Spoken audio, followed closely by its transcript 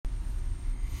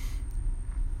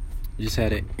Just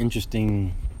had an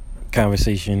interesting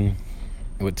conversation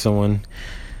with someone.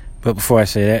 But before I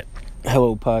say that,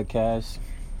 hello podcast.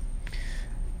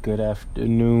 Good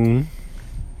afternoon.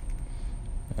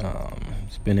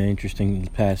 It's been an interesting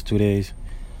past 2 days.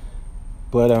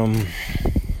 But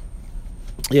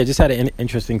just had an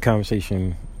interesting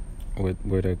conversation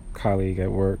with a colleague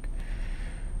at work.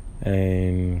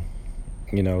 And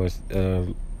it's a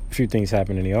few things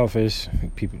happen in the office.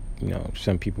 People,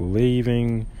 some people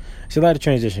leaving. It's a lot of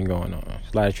transition going on.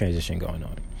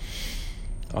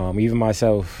 Even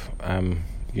myself, I'm,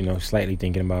 slightly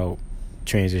thinking about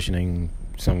transitioning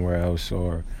somewhere else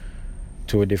or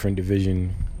to a different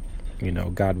division,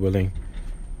 God willing.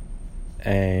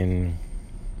 And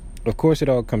of course, it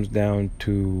all comes down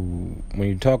to, when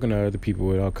you're talking to other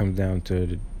people, it all comes down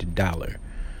to the dollar.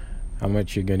 How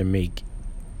much you're going to make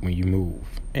when you move.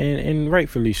 And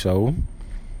rightfully so.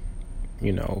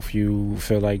 If you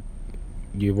feel like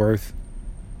you're worth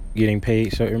getting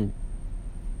paid certain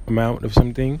amount of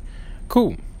something,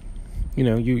 cool.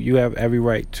 You have every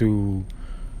right to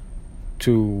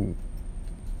do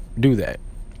that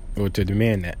or to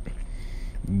demand that.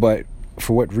 But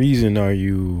for what reason are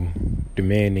you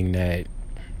demanding that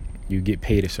you get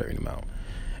paid a certain amount?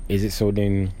 Is it so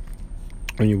then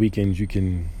on your weekends you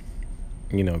can,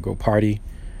 go party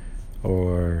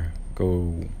or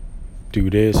go do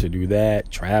this or do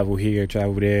that, travel here,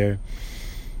 travel there?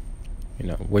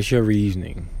 What's your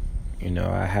reasoning?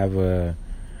 I have a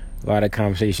lot of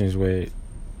conversations with,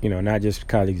 not just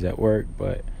colleagues at work,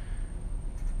 but,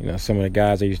 some of the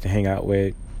guys I used to hang out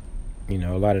with. A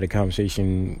lot of the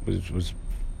conversation was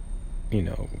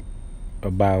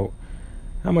about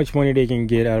how much money they can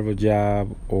get out of a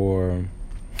job or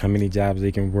how many jobs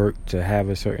they can work to have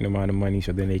a certain amount of money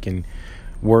so then they can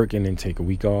work and then take a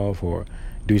week off or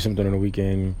do something on the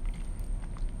weekend.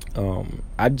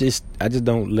 I just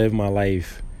don't live my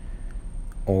life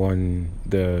on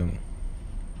the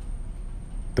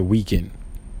weekend.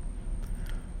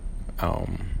 I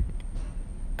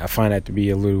find that to be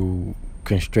a little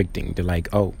constricting, to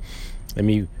let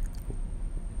me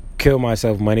kill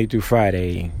myself Monday through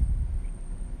Friday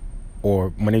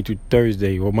or Monday through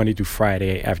Thursday or Monday through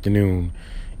Friday afternoon,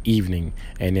 evening,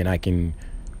 and then I can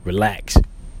relax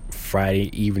Friday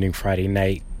evening, Friday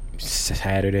night,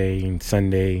 Saturday and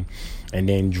Sunday, and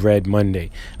then dread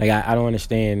Monday. I don't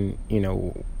understand,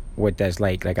 what that's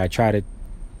like. I try to,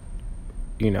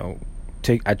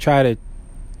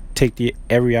 take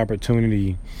every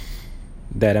opportunity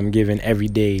that I'm given every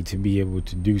day to be able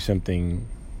to do something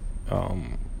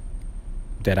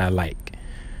that I like,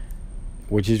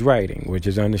 which is writing, which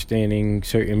is understanding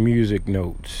certain music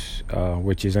notes,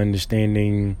 which is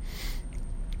understanding,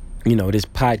 this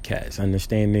podcast,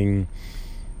 understanding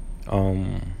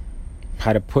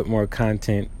how to put more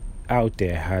content out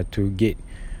there, how to get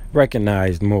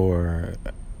recognized more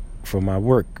for my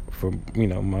work, for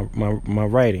my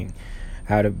writing,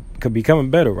 how to could become a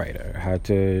better writer, how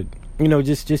to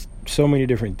just so many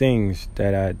different things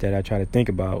that I try to think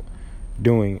about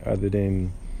doing other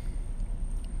than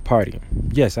partying.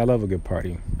 Yes, I love a good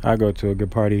party. I'll go to a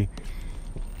good party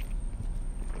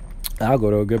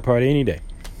any day.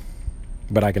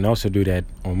 But I can also do that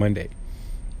on Monday.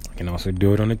 I can also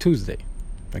do it on a Tuesday.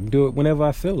 I can do it whenever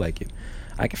I feel like it.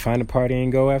 I can find a party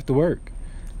and go after work.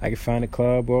 I can find a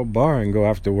club or a bar and go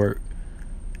after work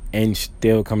and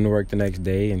still come to work the next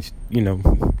day. And,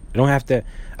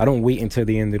 I don't wait until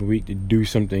the end of the week to do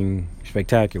something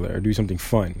spectacular or do something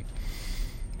fun.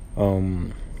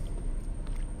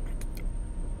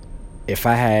 If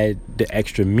I had the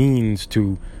extra means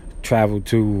to travel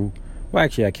to, well,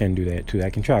 actually, I can do that too. I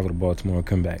can travel to Baltimore and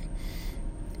come back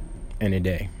in a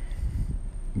day.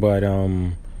 But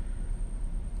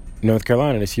North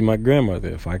Carolina to see my grandmother.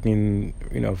 If I can,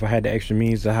 if I had the extra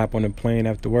means to hop on a plane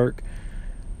after work,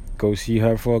 go see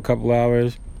her for a couple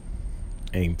hours,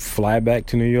 and fly back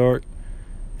to New York,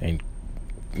 and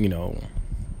New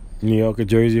York or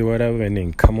Jersey or whatever, and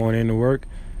then come on into work,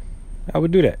 I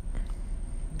would do that.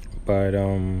 But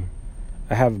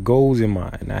I have goals in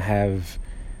mind. I have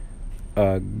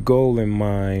a goal in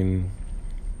mind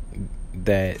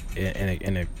that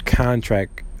in a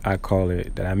contract, I call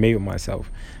it, that I made with myself.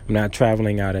 I'm not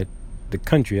traveling out of the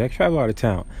country. I travel out of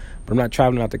town, but I'm not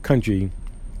traveling out the country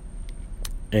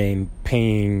and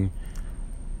paying,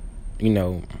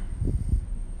 let's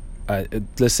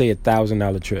say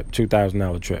 $1,000 trip,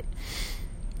 $2,000 trip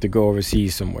to go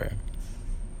overseas somewhere.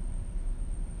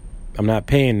 I'm not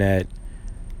paying that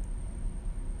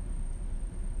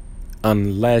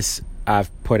unless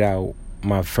I've put out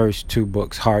my first 2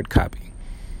 books hard copy,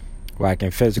 where I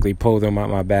can physically pull them out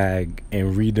my bag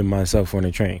and read them myself on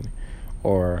the train,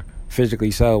 or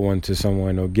physically sell one to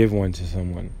someone or give one to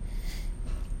someone.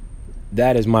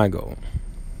 That is my goal.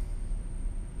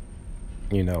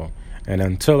 And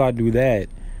until I do that,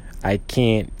 I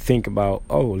can't think about,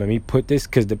 let me put this,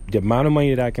 because the amount of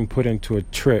money that I can put into a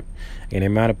trip and the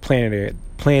amount of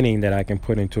planning that I can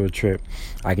put into a trip,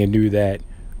 I can do that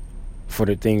for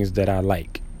the things that I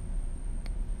like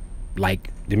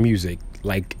the music,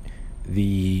 like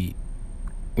the,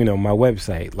 my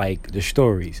website, like the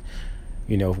stories.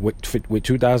 With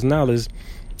 $2,000,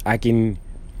 I can,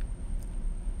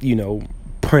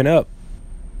 print up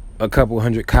a couple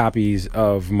hundred copies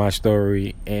of my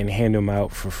story and hand them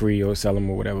out for free or sell them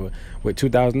or whatever. With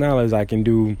 $2,000, I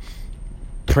can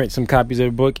print some copies of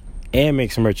the book and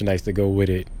make some merchandise to go with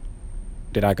it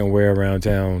that I can wear around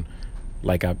town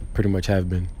like I pretty much have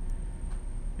been.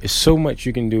 There's so much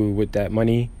you can do with that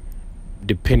money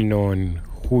depending on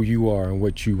who you are and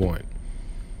what you want.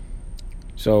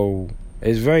 So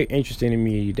it's very interesting to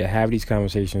me to have these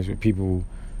conversations with people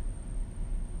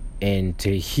and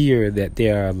to hear that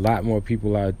there are a lot more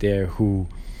people out there who,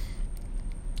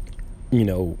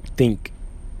 think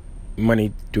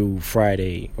Monday through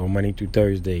Friday or Monday through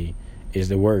Thursday is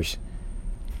the worst.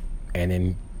 And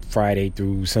then Friday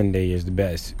through Sunday is the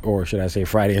best. Or should I say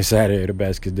Friday and Saturday are the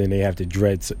best, because then they have to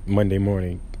dread Monday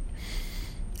morning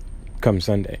come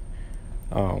Sunday.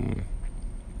 I'm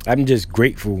just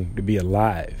grateful to be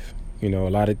alive. A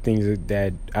lot of things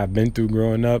that I've been through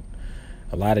growing up,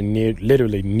 a lot of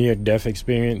literally near-death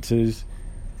experiences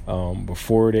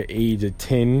before the age of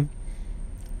 10.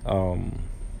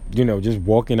 Just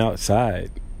walking outside.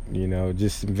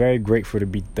 Just very grateful to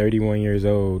be 31 years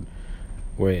old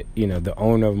with, the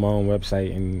owner of my own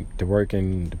website and to work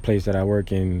in the place that I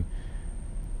work in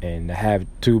and to have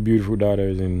 2 beautiful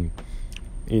daughters and,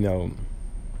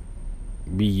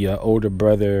 be an older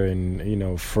brother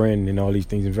and, friend and all these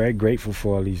things. I'm very grateful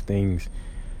for all these things.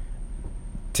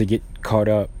 To get caught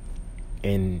up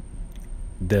in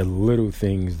the little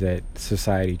things that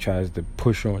society tries to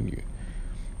push on you.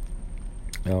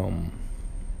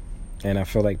 And I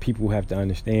feel like people have to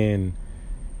understand,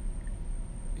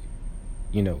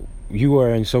 you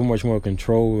are in so much more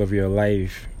control of your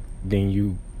life than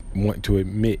you want to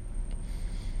admit.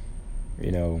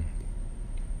 You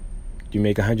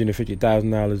make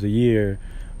 $150,000 a year,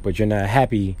 but you're not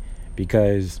happy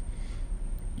because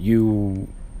you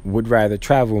would rather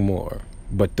travel more.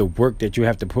 But the work that you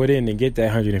have to put in to get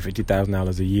that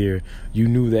 $150,000 a year, you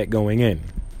knew that going in.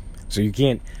 So you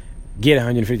can't get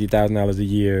 $150,000 a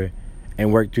year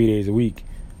and work 3 days a week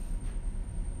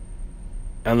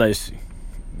unless,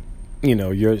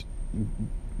 you're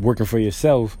working for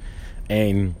yourself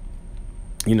and,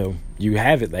 you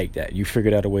have it like that. You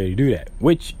figured out a way to do that,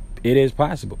 which it is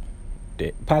possible.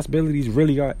 The possibilities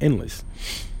really are endless.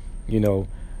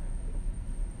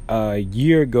 A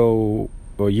year ago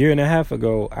or a year and a half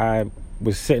ago, I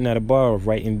was sitting at a bar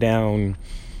writing down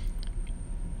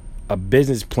a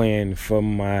business plan for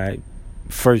my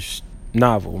first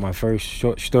novel, my first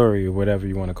short story, or whatever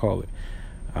you want to call it.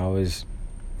 I was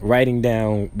writing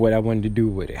down what I wanted to do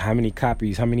with it, how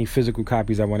many physical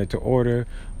copies I wanted to order,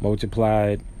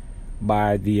 multiplied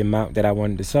by the amount that I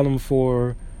wanted to sell them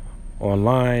for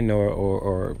online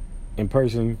or in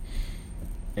person,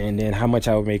 and then how much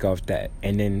I would make off that,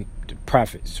 and then the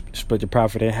profit, split the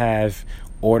profit in half,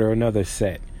 order another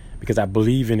set because I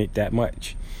believe in it that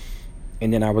much.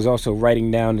 And then I was also writing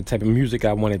down the type of music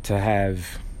I wanted to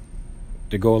have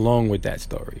to go along with that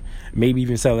story, maybe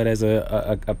even sell it as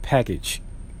a package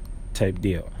type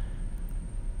deal.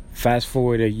 Fast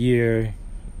forward a year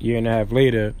and a half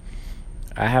later,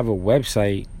 I have a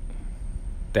website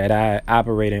that I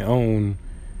operate and own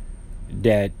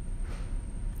that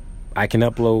I can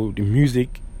upload the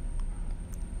music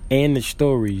and the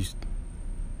stories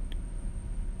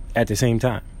at the same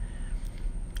time.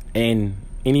 And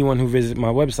anyone who visits my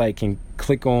website can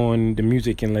click on the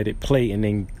music and let it play, and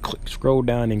then scroll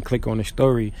down and click on the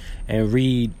story and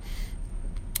read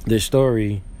the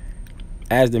story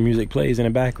as the music plays in the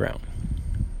background.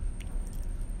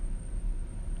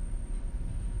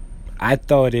 I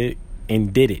thought it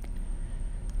and did it.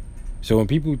 So when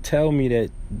people tell me that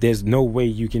there's no way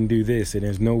you can do this and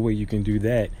there's no way you can do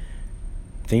that,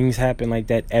 things happen like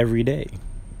that every day.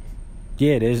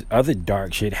 Yeah, there's other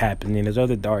dark shit happening. There's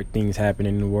other dark things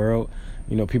happening in the world.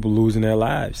 People losing their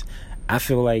lives. I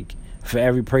feel like for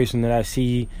every person that I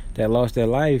see that lost their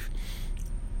life,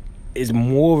 it's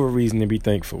more of a reason to be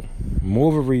thankful,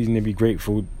 more of a reason to be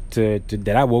grateful to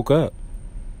that I woke up.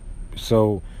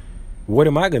 So what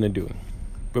am I going to do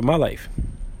with my life?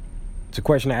 It's a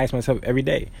question I ask myself every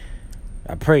day.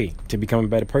 I pray to become a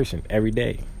better person every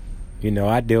day.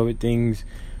 I deal with things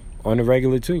on the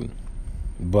regular too.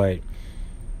 But,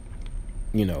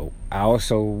 I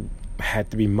also have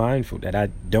to be mindful that I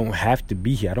don't have to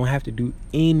be here. I don't have to do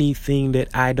anything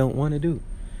that I don't want to do.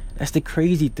 That's the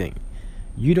crazy thing.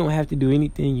 You don't have to do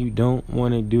anything you don't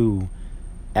want to do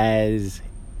as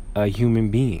a human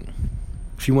being.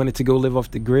 If you wanted to go live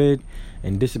off the grid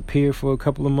and disappear for a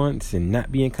couple of months and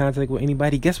not be in contact with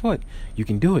anybody, guess what? You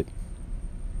can do it.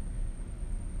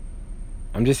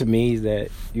 I'm just amazed that,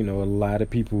 a lot of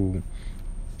people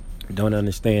don't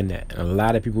understand that. A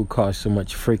lot of people cause so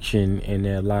much friction in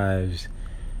their lives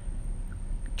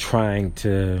trying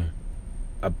to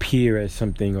appear as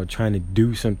something or trying to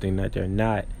do something that they're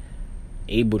not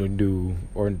able to do,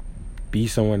 or be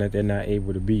someone that they're not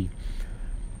able to be.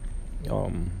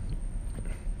 I'm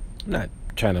not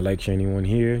trying to lecture anyone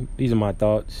here. These are my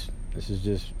thoughts. This is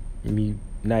just me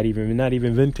not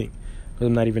even venting, because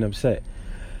I'm not even upset.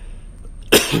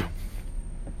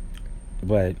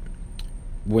 But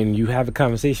when you have a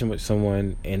conversation with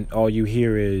someone and all you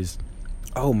hear is,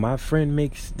 oh, my friend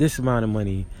makes this amount of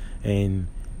money and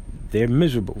they're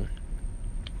miserable.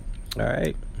 All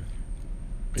right.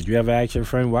 Did you ever ask your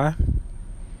friend why?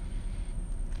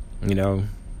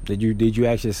 Did you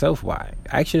ask yourself why?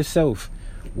 Ask yourself,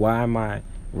 why am I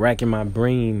racking my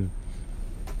brain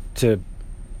to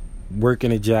work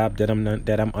in a job that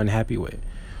I'm unhappy with,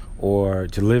 or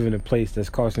to live in a place that's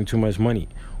costing too much money,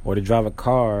 or to drive a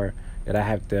car that I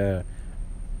have to,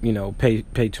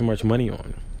 pay too much money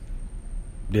on?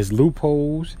 There's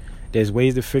loopholes. There's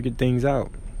ways to figure things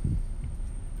out.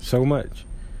 So much.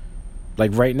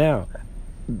 Like right now,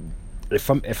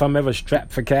 if I'm ever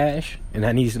strapped for cash and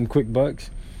I need some quick bucks,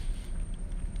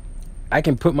 I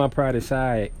can put my pride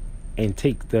aside and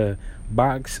take the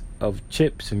box of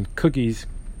chips and cookies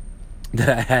that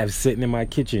I have sitting in my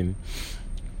kitchen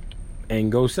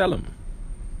and go sell them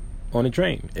on a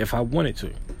train if I wanted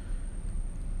to.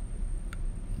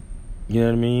 You know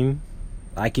what I mean?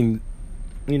 I can,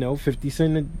 50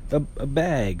 cents a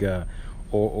bag,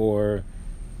 or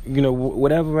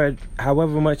whatever,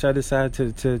 however much I decide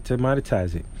to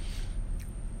monetize it.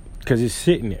 Because it's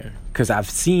sitting there. Because I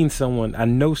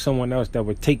know someone else that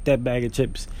would take that bag of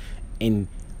chips and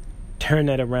turn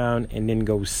that around and then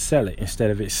go sell it, instead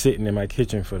of it sitting in my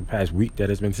kitchen for the past week that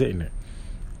it's been sitting there.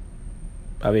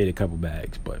 I've ate a couple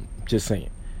bags, but just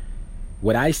saying.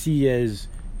 What I see as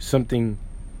something,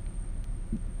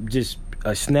 just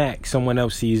a snack, someone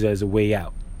else sees as a way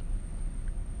out.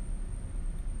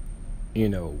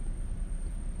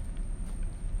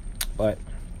 But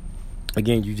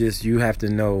again, you have to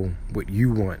know what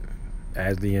you want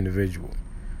as the individual.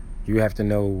 You have to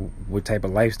know what type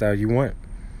of lifestyle you want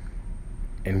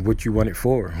and what you want it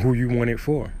for, who you want it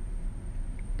for.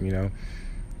 Until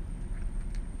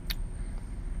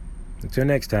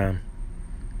next time.